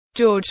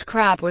George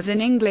Crabb was an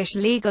English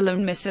legal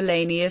and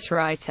miscellaneous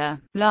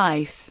writer.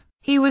 Life.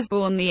 He was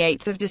born the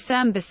 8th of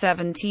December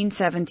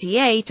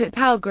 1778 at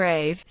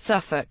Palgrave,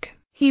 Suffolk.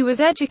 He was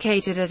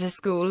educated at a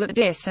school at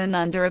Disson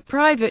under a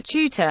private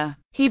tutor.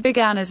 He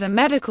began as a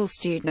medical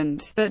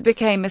student, but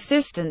became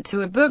assistant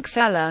to a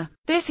bookseller.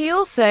 This he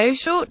also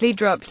shortly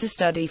dropped to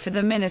study for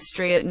the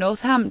ministry at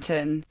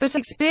Northampton, but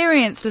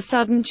experienced a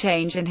sudden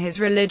change in his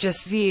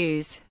religious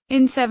views.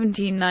 In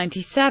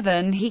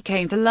 1797 he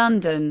came to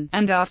London,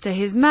 and after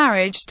his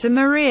marriage to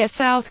Maria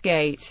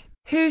Southgate,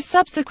 who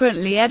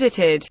subsequently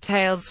edited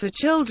Tales for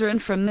Children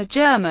from the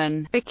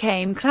German,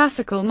 became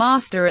classical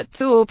master at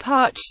Thorpe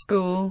Arch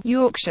School,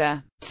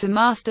 Yorkshire. To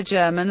master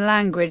German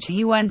language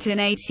he went in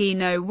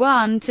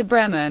 1801 to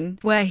Bremen,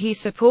 where he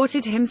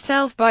supported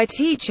himself by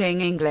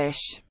teaching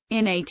English.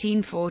 In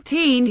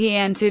 1814 he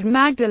entered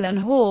Magdalen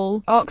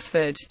Hall,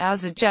 Oxford,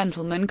 as a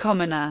gentleman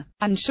commoner,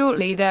 and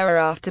shortly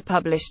thereafter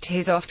published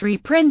his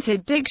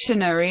oft-reprinted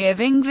Dictionary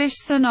of English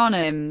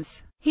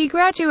Synonyms. He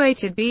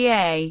graduated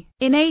B.A.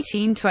 in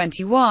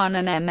 1821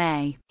 and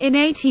M.A. in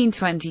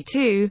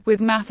 1822,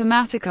 with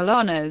mathematical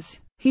honours.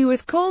 He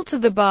was called to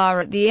the bar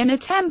at the Inner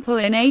Temple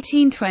in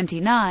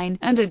 1829,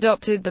 and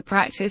adopted the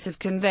practice of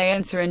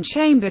conveyancer and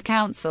chamber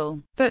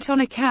counsel, but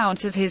on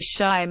account of his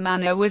shy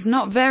manner was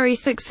not very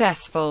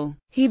successful.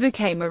 He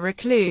became a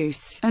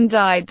recluse, and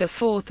died the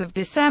 4th of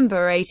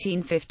December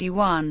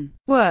 1851.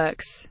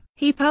 Works.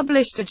 He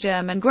published a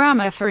German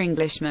grammar for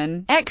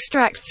Englishmen,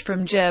 extracts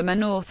from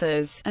German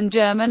authors, and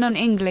German on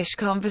English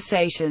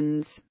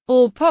conversations,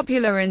 all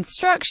popular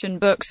instruction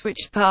books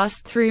which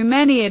passed through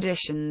many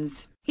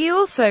editions. He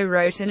also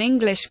wrote an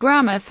English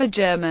grammar for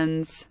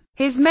Germans.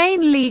 His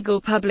main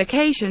legal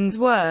publications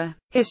were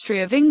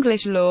History of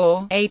English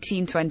Law,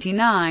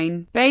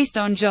 1829, based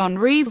on John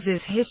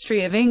Reeves's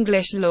History of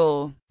English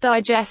Law,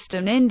 Digest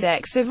and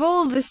Index of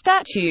all the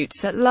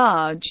statutes at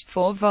large,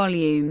 4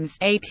 volumes,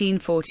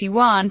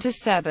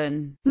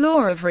 1841-7,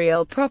 Law of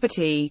Real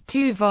Property,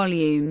 2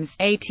 volumes,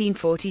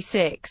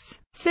 1846.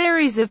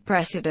 Series of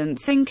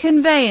Precedents in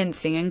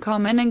Conveyancing and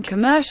Common and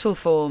Commercial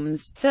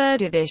Forms,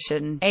 3rd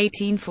edition,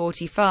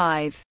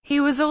 1845. He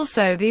was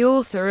also the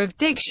author of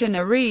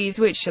dictionaries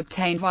which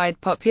obtained wide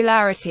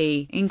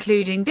popularity,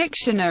 including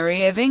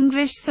Dictionary of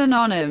English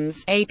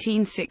Synonyms,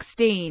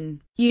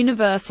 1816,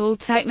 Universal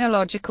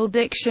Technological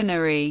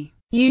Dictionary,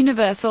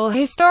 Universal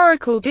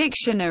Historical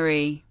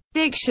Dictionary,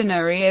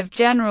 Dictionary of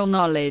General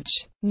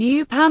Knowledge,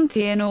 New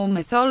Pantheon or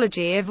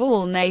Mythology of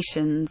All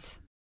Nations.